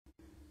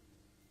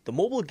The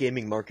mobile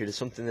gaming market is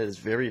something that is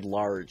very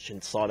large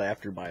and sought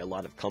after by a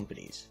lot of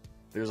companies.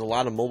 There's a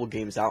lot of mobile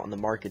games out in the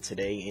market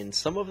today, and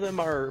some of them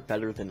are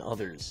better than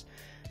others.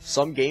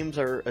 Some games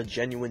are a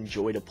genuine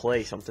joy to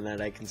play, something that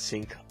I can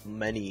sink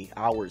many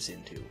hours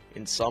into.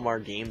 And some are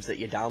games that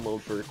you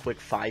download for a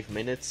quick 5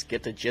 minutes,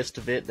 get the gist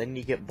of it, then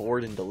you get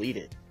bored and delete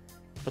it.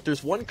 But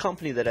there's one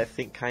company that I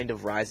think kind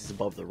of rises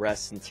above the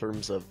rest in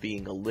terms of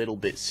being a little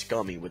bit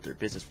scummy with their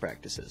business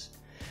practices.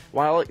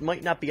 While it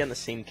might not be on the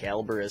same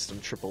caliber as some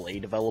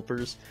AAA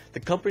developers, the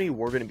company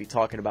we're going to be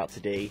talking about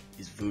today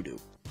is VooDoo.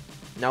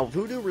 Now,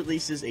 VooDoo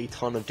releases a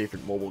ton of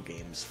different mobile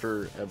games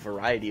for a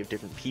variety of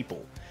different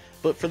people,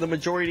 but for the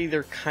majority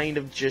they're kind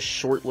of just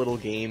short little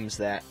games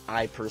that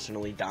I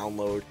personally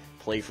download,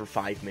 play for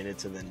 5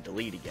 minutes, and then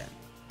delete again.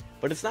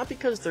 But it's not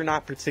because they're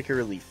not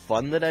particularly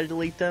fun that I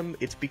delete them,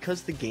 it's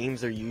because the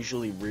games are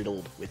usually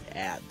riddled with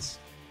ads.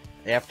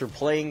 After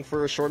playing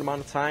for a short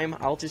amount of time,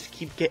 I'll just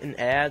keep getting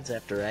ads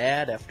after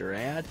ad after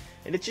ad,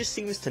 and it just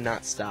seems to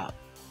not stop.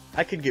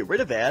 I could get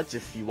rid of ads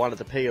if you wanted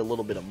to pay a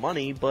little bit of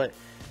money, but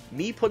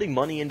me putting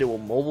money into a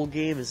mobile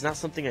game is not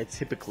something I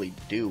typically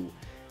do,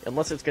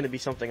 unless it's going to be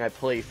something I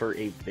play for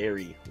a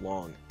very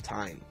long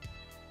time.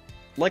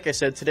 Like I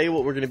said, today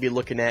what we're going to be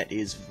looking at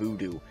is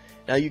VooDoo.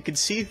 Now you can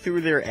see through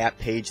their app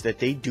page that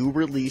they do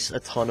release a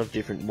ton of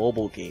different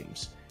mobile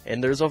games.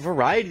 And there's a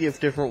variety of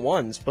different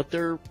ones, but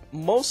they're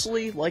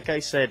mostly, like I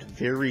said,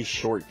 very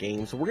short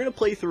games. We're going to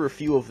play through a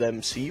few of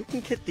them so you can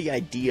get the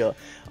idea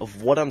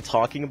of what I'm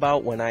talking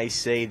about when I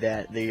say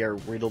that they are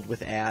riddled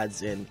with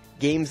ads and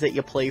games that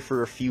you play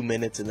for a few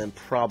minutes and then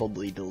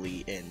probably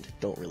delete and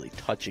don't really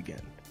touch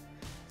again.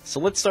 So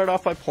let's start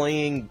off by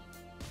playing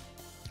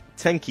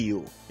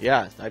Tenkyu.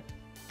 Yeah, I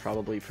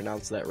probably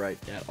pronounced that right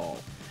at all.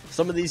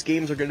 Some of these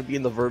games are going to be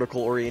in the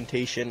vertical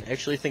orientation.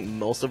 Actually, I think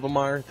most of them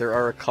are. There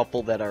are a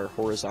couple that are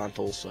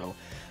horizontal, so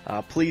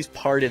please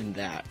pardon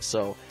that.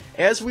 So,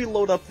 as we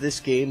load up this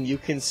game, you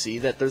can see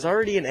that there's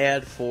already an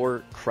ad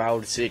for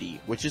Crowd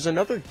City, which is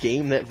another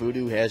game that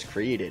VooDoo has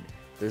created.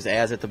 There's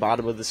ads at the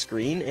bottom of the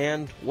screen,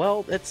 and,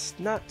 well, it's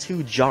not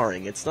too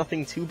jarring. It's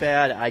nothing too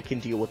bad. I can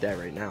deal with that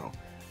right now.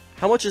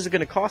 How much is it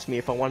going to cost me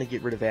if I want to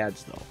get rid of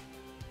ads, though?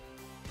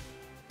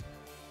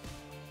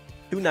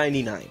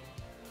 $2.99.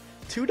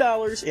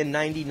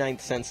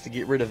 $2.99 to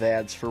get rid of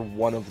ads for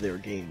one of their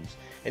games.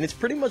 And it's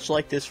pretty much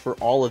like this for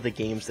all of the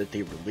games that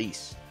they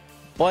release.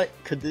 But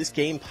could this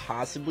game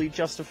possibly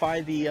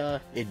justify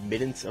the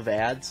admittance of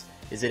ads?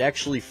 Is it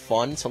actually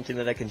fun, something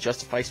that I can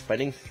justify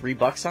spending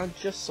 $3 on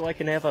just so I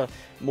can have a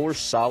more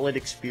solid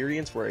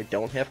experience where I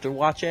don't have to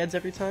watch ads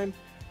every time?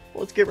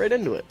 Well, let's get right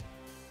into it.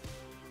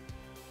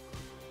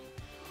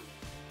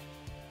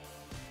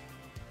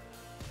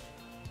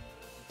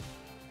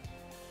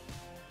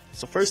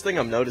 So first thing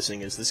I'm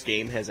noticing is this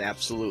game has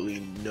absolutely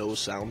no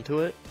sound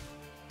to it.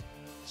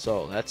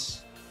 So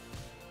that's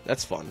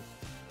fun.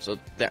 So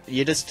that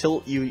you just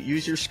you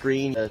use your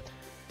screen,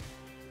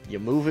 you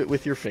move it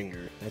with your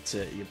finger. That's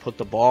it. You put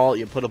a ball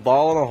in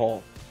a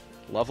hole.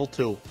 Level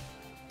 2.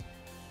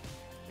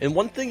 And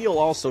one thing you'll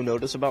also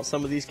notice about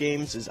some of these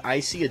games is I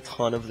see a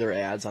ton of their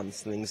ads on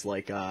things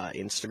like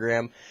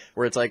Instagram,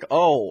 where it's like,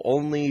 oh,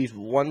 only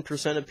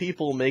 1% of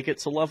people make it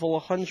to level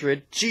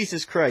 100.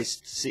 Jesus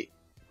Christ. See,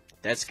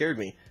 that scared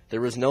me. There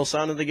was no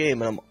sound in the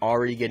game, and I'm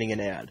already getting an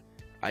ad.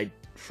 I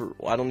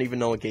don't even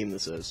know what game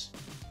this is.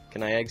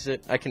 Can I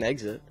exit? I can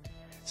exit.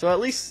 So at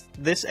least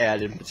this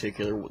ad in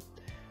particular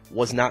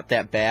was not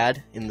that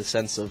bad in the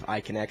sense of I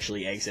can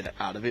actually exit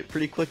out of it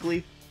pretty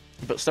quickly.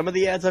 But some of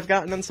the ads I've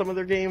gotten on some of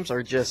their games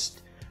are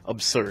just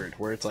absurd,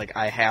 where it's like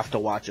I have to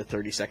watch a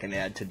 30-second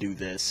ad to do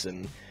this,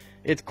 and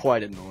it's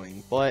quite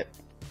annoying. But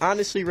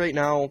honestly, right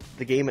now,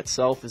 the game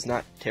itself is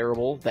not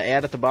terrible. The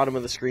ad at the bottom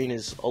of the screen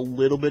is a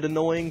little bit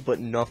annoying, but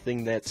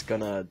nothing that's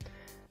gonna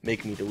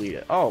make me delete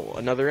it. Oh,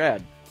 another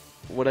ad.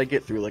 What'd I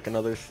get through? Like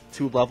another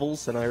 2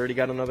 levels, and I already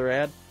got another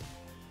ad?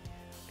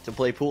 To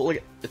play pool?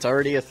 Look, it's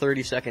already a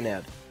 30-second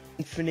ad.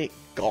 Infinite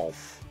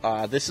Golf.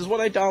 This is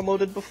what I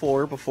downloaded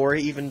before I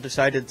even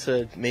decided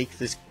to make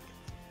this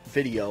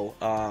video,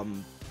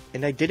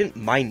 and I didn't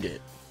mind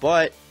it.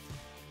 But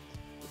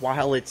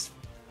while its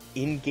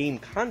in-game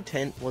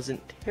content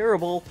wasn't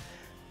terrible,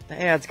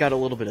 the ads got a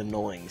little bit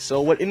annoying.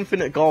 So what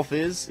Infinite Golf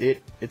is,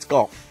 it's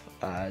golf.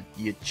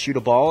 You shoot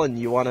a ball and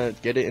you want to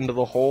get it into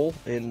the hole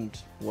in,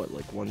 what,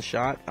 like one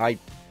shot? I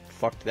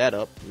fucked that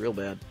up real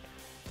bad.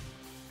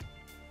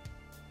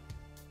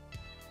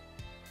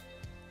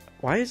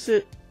 Why is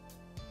it...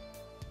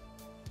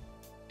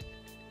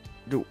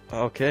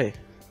 Okay.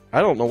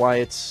 I don't know why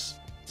it's...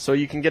 So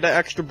you can get an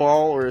extra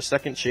ball or a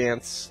second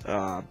chance.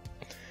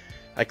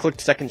 I clicked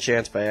second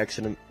chance by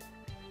accident.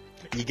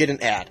 You get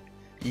an ad.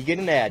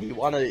 You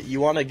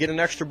wanna get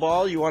an extra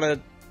ball? You wanna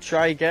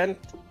try again?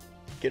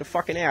 Get a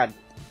fucking ad.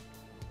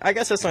 I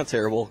guess that's not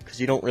terrible, because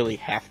you don't really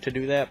have to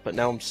do that, but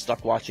now I'm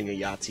stuck watching a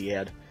Yahtzee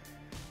ad.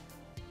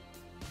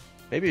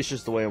 Maybe it's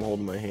just the way I'm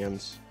holding my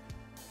hands.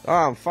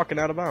 Ah, I'm fucking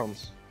out of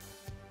bounds.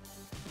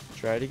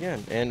 Try it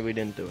again, and we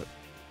didn't do it.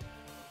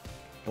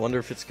 I wonder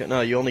if it's...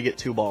 No, you only get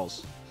 2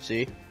 balls.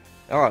 See?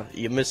 Oh,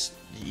 you missed.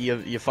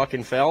 You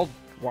fucking failed?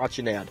 Watch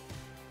an ad.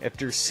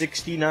 After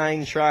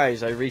 69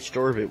 tries, I reached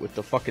orbit with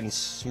the fucking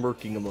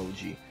smirking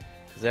emoji.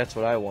 Because that's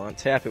what I want.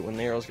 Tap it when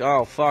the arrows go.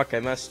 Oh, fuck, I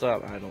messed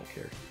up. I don't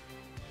care.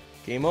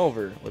 Game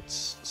over.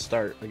 Let's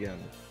start again.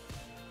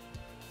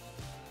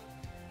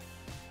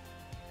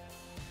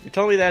 You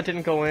told me that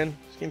didn't go in?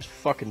 This game's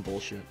fucking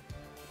bullshit.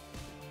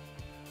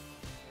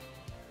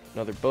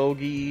 Another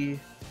bogey.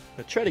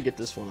 I'll try to get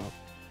this one up.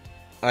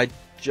 I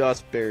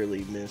just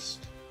barely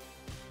missed.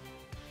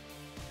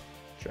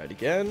 Tried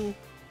again.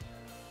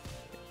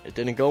 It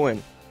didn't go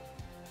in.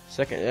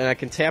 Second, and I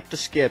can tap to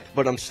skip,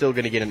 but I'm still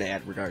gonna get an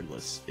ad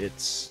regardless.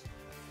 It's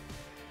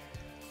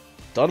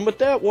done with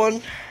that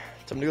one.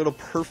 Time to go to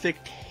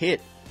perfect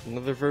hit.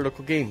 Another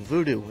vertical game.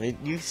 VooDoo.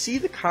 You see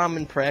the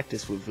common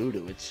practice with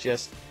VooDoo. It's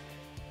just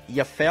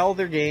you fail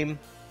their game,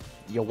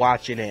 you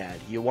watch an ad.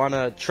 You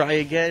wanna try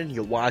again,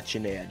 you watch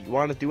an ad. You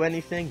wanna do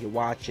anything, you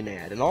watch an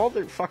ad. And all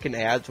their fucking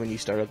ads when you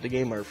start up the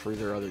game are for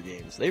their other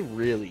games. They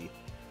really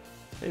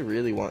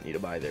want you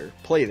to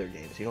play their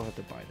games. You don't have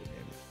to buy their games.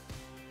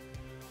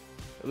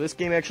 This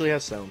game actually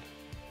has sound.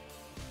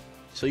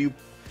 So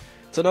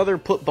it's another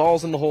put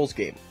balls in the holes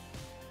game.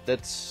 I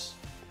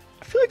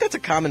feel like that's a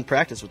common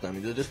practice with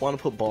them. They just want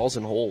to put balls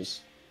in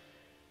holes.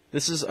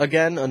 This is,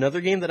 again,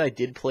 another game that I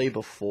did play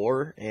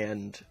before,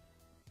 and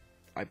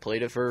I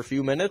played it for a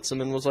few minutes,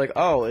 and then was like,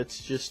 oh,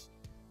 it's just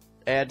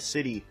ad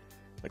city.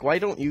 Like, why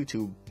doesn't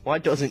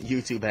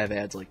YouTube have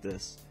ads like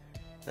this?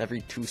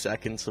 Every 2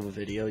 seconds of a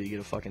video, you get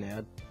a fucking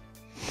ad.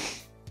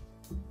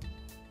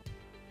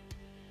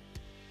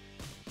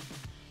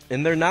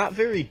 And they're not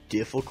very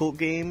difficult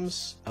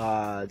games.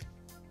 Well,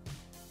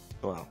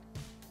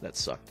 that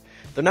sucked.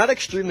 They're not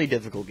extremely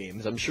difficult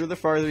games. I'm sure the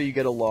farther you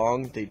get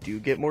along, they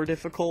do get more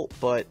difficult,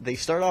 but they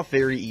start off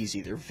very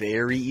easy. They're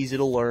very easy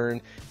to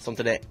learn.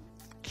 Something that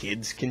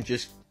kids can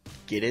just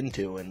get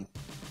into and,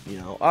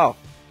 oh,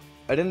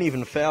 I didn't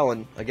even fail,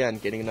 and again,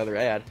 getting another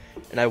ad.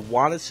 And I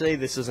want to say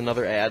this is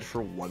another ad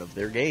for one of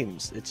their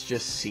games. It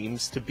just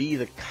seems to be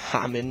the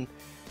common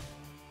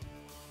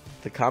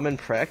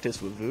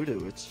practice with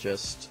VooDoo. It's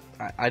just,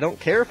 I don't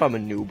care if I'm a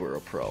noob or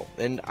a pro.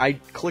 And I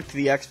clicked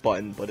the X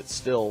button, but it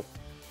still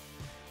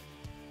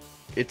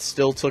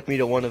took me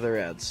to one of their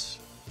ads.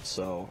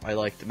 So, I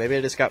liked it. Maybe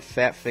I just got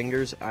fat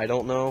fingers, I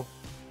don't know.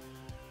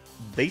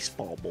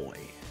 Baseball Boy.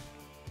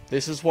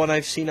 This is one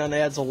I've seen on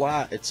ads a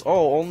lot. It's,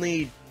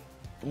 only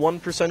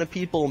 1% of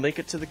people make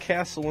it to the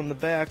castle in the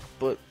back,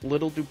 but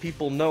little do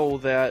people know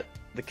that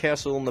the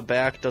castle in the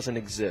back doesn't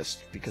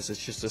exist, because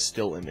it's just a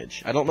still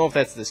image. I don't know if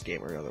that's this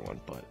game or another one,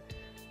 but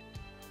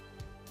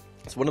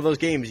it's one of those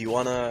games you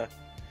wanna...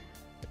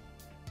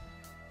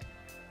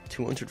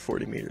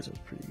 240 meters, that's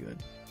pretty good.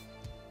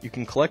 You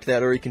can collect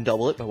that, or you can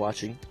double it by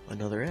watching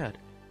another ad.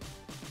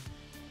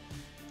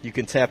 You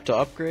can tap to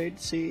upgrade.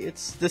 See,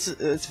 it's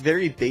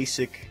very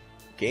basic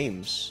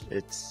games.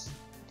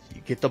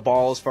 You get the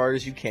ball as far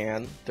as you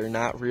can. They're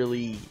not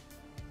really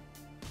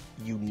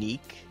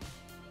unique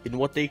in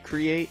what they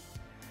create.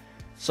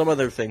 Some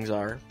other things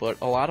are, but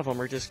a lot of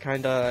them are just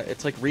kinda,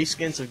 it's like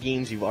reskins of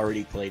games you've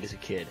already played as a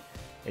kid,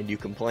 and you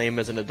can play them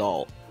as an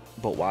adult,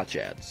 but watch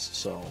ads.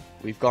 So,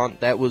 we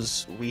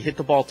hit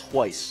the ball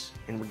twice,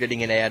 and we're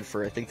getting an ad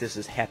for, I think this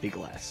is Happy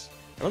Glass.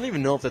 I don't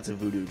even know if that's a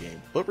VooDoo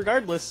game, but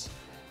regardless,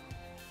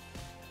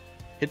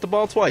 hit the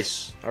ball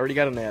twice. Already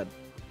got an ad.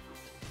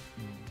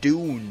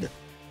 Dune.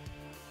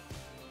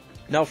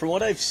 Now, from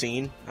what I've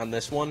seen on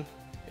this one,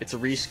 it's a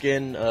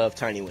reskin of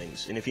Tiny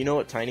Wings, and if you know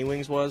what Tiny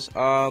Wings was,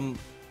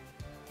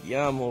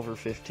 yeah, I'm over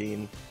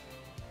 15.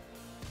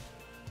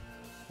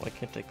 Why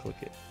can't I click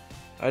it?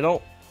 I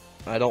don't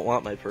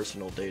want my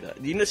personal data.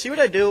 See what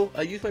I do?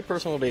 I use my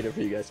personal data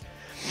for you guys.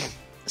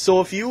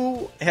 So if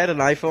you had an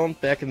iPhone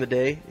back in the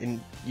day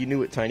and you knew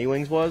what Tiny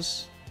Wings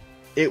was,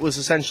 it was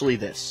essentially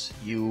this.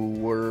 You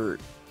were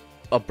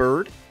a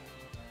bird,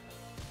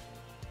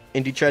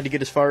 and you tried to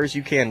get as far as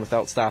you can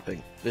without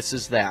stopping. This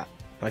is that.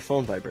 My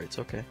phone vibrates,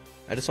 okay.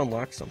 I just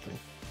unlocked something.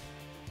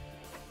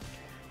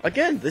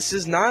 Again, this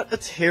is not a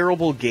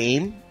terrible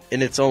game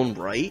in its own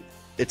right.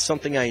 It's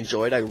something I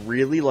enjoyed. I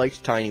really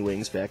liked Tiny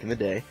Wings back in the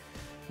day.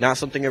 Not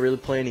something I really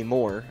play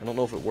anymore. I don't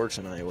know if it works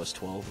on iOS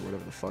 12 or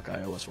whatever the fuck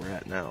iOS we're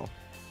at now.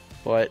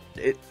 But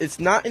it's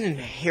not an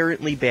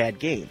inherently bad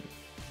game.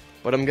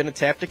 But I'm going to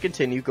tap to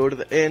continue, go to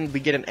the end,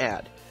 we get an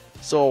ad.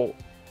 So,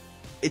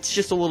 it's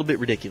just a little bit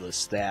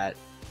ridiculous that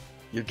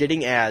you're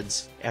getting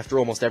ads after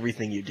almost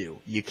everything you do.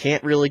 You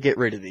can't really get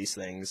rid of these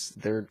things.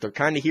 They're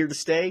kind of here to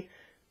stay.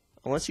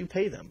 Unless you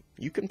pay them.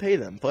 You can pay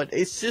them. But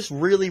it's just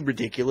really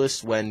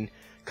ridiculous when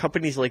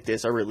companies like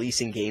this are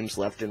releasing games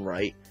left and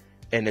right,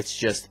 and it's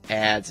just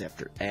ads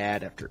after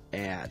ad after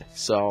ad.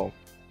 So,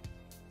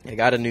 I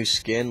got a new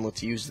skin.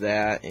 Let's use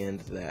that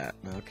and that.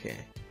 Okay.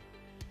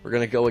 We're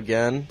going to go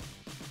again.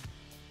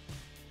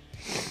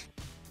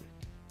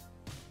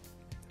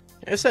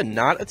 Like I said,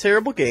 not a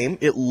terrible game.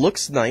 It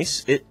looks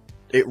nice. It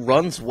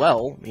runs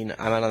well. I mean,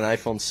 I'm on an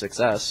iPhone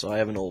 6S, so I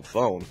have an old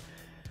phone.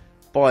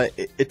 But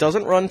it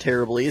doesn't run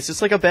terribly. It's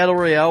just like a battle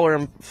royale where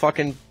I'm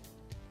fucking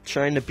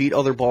trying to beat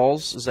other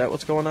balls? Is that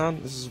what's going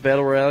on? This is a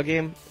Battle Royale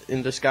game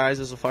in disguise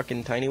as a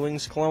fucking Tiny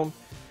Wings clone?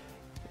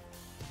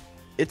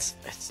 It's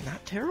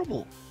not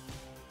terrible.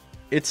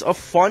 It's a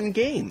fun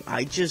game.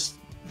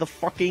 The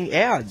fucking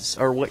ads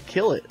are what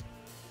kill it.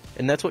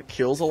 And that's what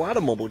kills a lot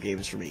of mobile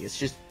games for me. It's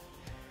just,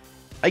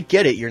 I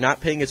get it, you're not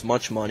paying as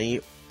much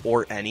money,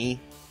 or any,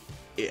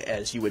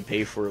 as you would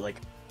pay for, like,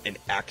 an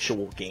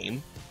actual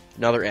game.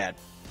 Another ad.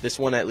 This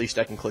one, at least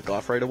I can click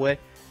off right away.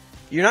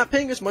 You're not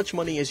paying as much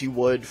money as you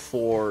would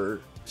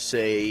for,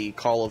 say,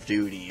 Call of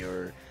Duty,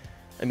 or,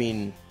 I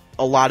mean,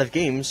 a lot of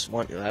games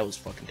want, that was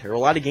fucking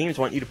terrible, a lot of games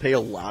want you to pay a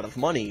lot of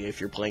money if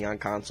you're playing on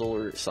console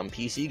or some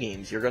PC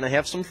games. You're gonna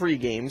have some free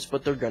games,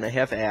 but they're gonna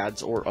have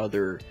ads or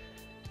other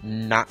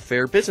not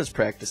fair business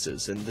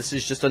practices, and this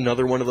is just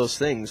another one of those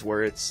things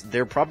where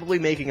they're probably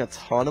making a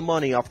ton of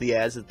money off the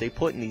ads that they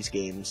put in these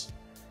games.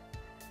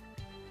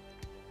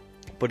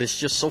 But it's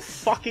just so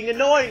fucking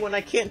annoying when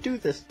I can't do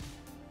this.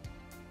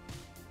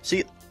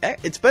 See,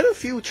 it's been a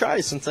few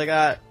tries since I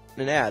got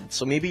an ad,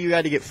 so maybe you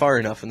gotta get far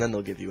enough and then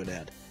they'll give you an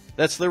ad.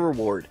 That's the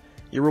reward.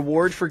 Your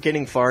reward for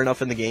getting far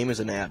enough in the game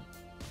is an ad.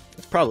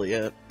 That's probably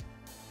it.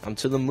 I'm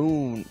to the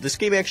moon. This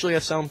game actually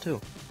has sound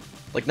too.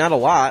 Like, not a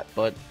lot,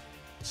 but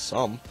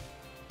some.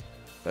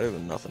 Better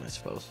than nothing, I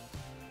suppose.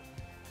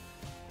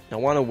 I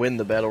want to win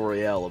the Battle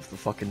Royale of the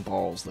fucking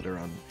balls that are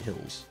on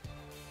hills.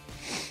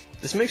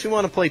 This makes me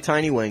want to play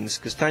Tiny Wings,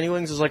 because Tiny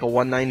Wings is like a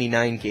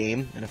 $1.99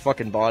 game, and I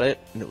fucking bought it,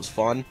 and it was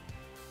fun.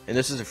 And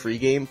this is a free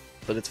game,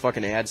 but it's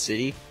fucking Ad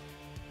City.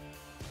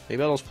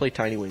 Maybe I'll just play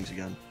Tiny Wings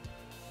again.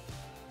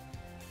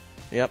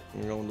 Yep,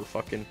 we're going to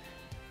fucking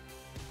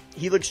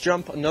Helix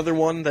Jump, another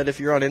one that if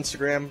you're on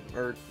Instagram,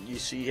 or you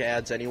see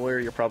ads anywhere,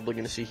 you're probably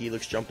going to see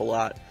Helix Jump a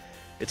lot.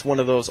 It's one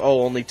of those,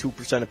 oh, only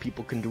 2% of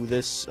people can do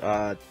this.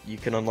 You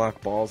can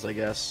unlock balls, I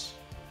guess.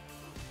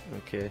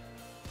 Okay.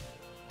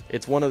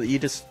 It's one of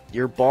the,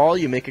 your ball,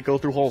 you make it go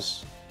through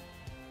holes.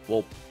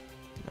 Well,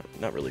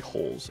 not really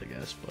holes, I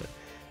guess, but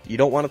you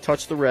don't want to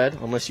touch the red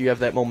unless you have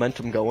that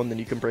momentum going, then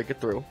you can break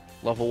it through.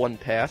 Level 1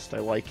 passed, I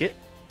like it.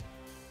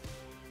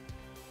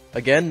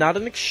 Again, not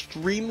an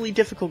extremely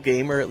difficult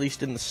game, or at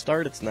least in the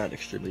start it's not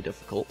extremely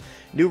difficult.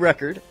 New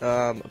record,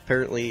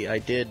 apparently I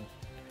did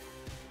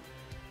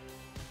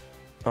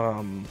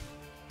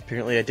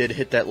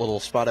hit that little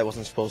spot I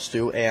wasn't supposed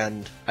to,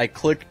 and I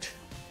clicked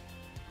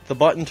the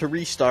button to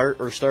restart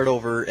or start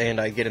over, and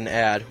I get an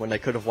ad when I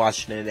could have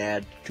watched an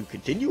ad to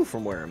continue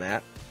from where I'm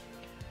at.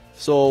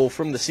 So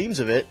from the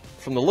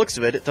looks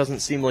of it, it doesn't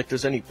seem like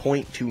there's any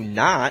point to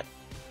not.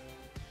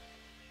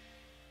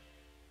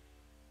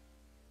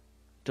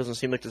 Doesn't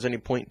seem like there's any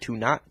point to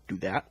not do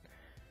that.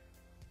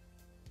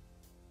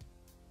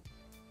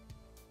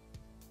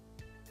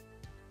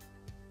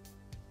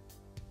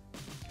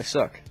 I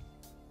suck.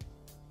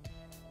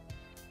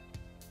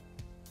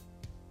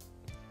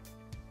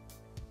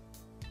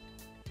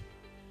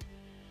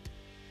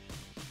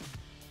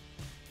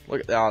 Look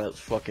at that, oh, that was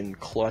fucking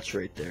clutch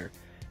right there.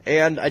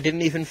 And I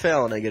didn't even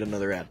fail, and I get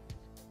another ad.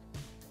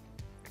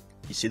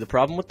 You see the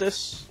problem with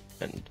this?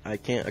 And I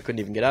couldn't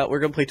even get out.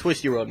 We're gonna play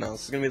Twisty Road now.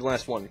 This is gonna be the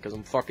last one, because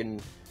I'm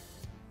fucking...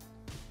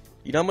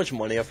 You know how much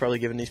money I've probably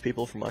given these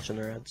people for watching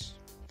their ads?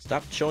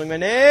 Stop showing my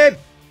name!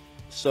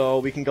 So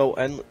we can go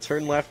and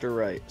turn left or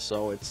right.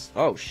 So it's...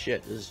 Oh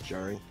shit, this is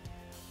jarring.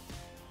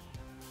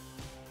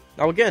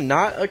 Now again,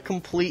 not a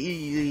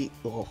completely...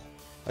 Oh,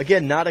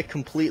 again, not a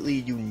completely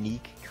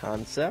unique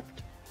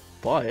concept,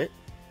 but...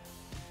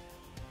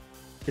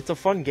 It's a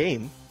fun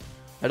game.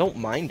 I don't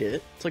mind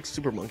it. It's like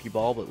Super Monkey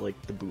Ball, but like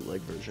the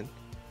bootleg version.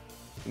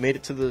 We made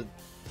it to the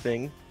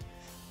thing.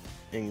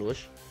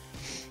 English.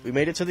 We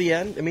made it to the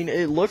end. I mean,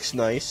 it looks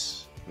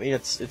nice. I mean,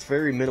 it's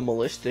very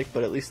minimalistic,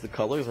 but at least the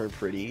colors are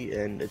pretty,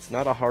 and it's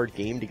not a hard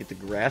game to get the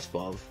grasp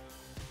of.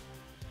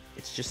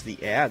 It's just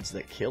the ads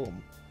that kill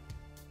them.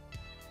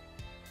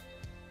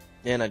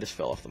 And I just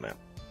fell off the map.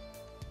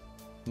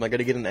 Am I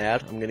gonna get an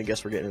ad? I'm gonna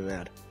guess we're getting an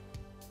ad.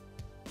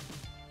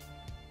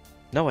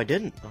 No, I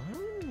didn't.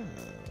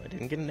 I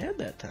didn't get an ad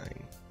that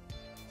time.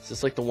 Is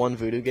this like the one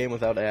VooDoo game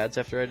without ads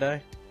after I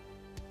die?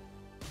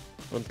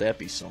 Wouldn't that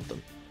be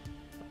something?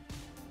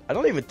 I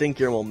don't even think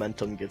your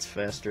momentum gets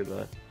faster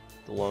the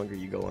longer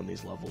you go on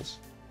these levels.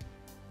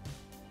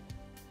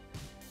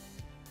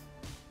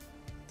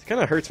 It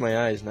kind of hurts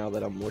my eyes now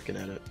that I'm looking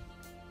at it.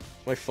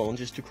 Is my phone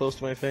just too close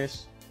to my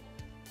face?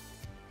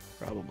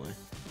 Probably.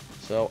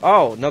 So,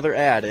 oh, another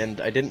ad,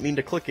 and I didn't mean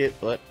to click it,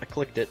 but I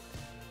clicked it.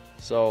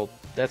 So,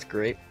 that's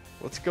great.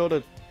 Let's go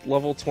to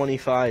level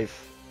 25.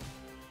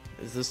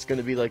 Is this going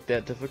to be like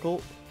that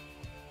difficult?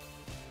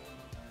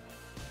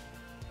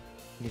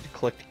 Need to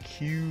collect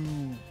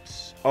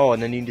cubes. Oh,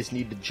 and then you just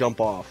need to jump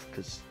off,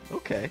 because,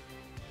 okay.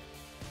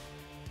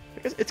 I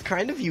guess it's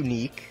kind of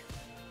unique.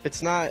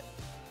 It's not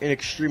an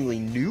extremely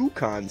new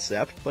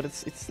concept, but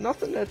it's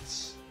nothing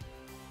that's...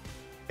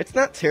 It's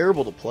not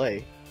terrible to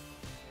play.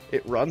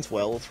 It runs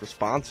well, it's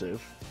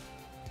responsive.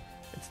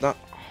 It's not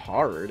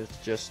hard, it's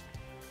just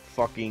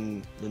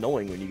fucking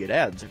annoying when you get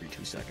ads every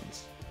 2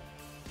 seconds.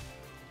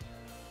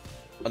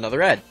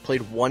 Another ad.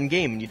 Played one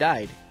game and you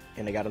died.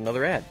 And I got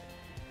another ad.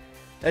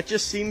 That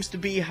just seems to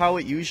be how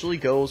it usually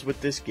goes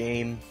with this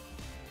game,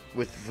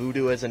 with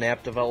VooDoo as an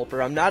app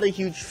developer. I'm not a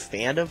huge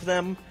fan of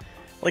them.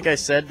 Like I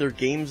said, their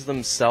games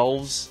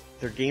themselves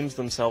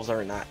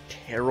are not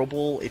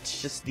terrible.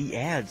 It's just the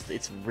ads.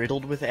 It's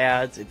riddled with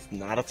ads. It's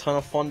not a ton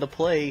of fun to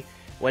play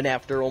when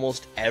after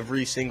almost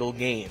every single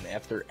game,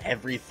 after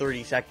every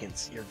 30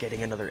 seconds, you're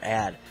getting another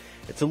ad.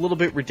 It's a little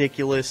bit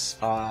ridiculous.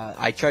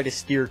 I try to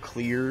steer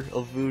clear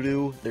of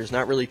VooDoo. There's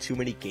not really too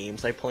many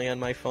games I play on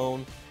my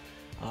phone.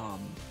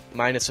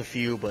 Minus a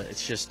few, but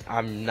it's just,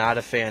 I'm not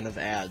a fan of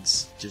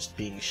ads just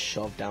being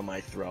shoved down my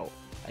throat.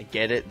 I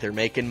get it, they're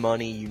making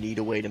money, you need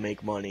a way to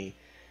make money,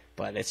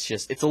 but it's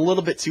a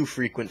little bit too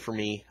frequent for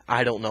me.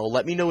 I don't know.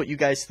 Let me know what you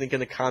guys think in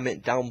the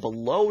comment down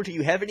below. Do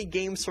you have any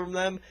games from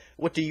them?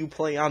 What do you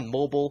play on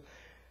mobile?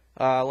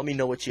 Let me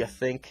know what you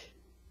think.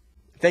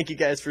 Thank you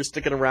guys for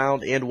sticking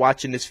around and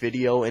watching this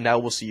video, and I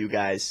will see you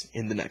guys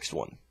in the next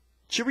one.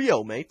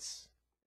 Cheerio, mates!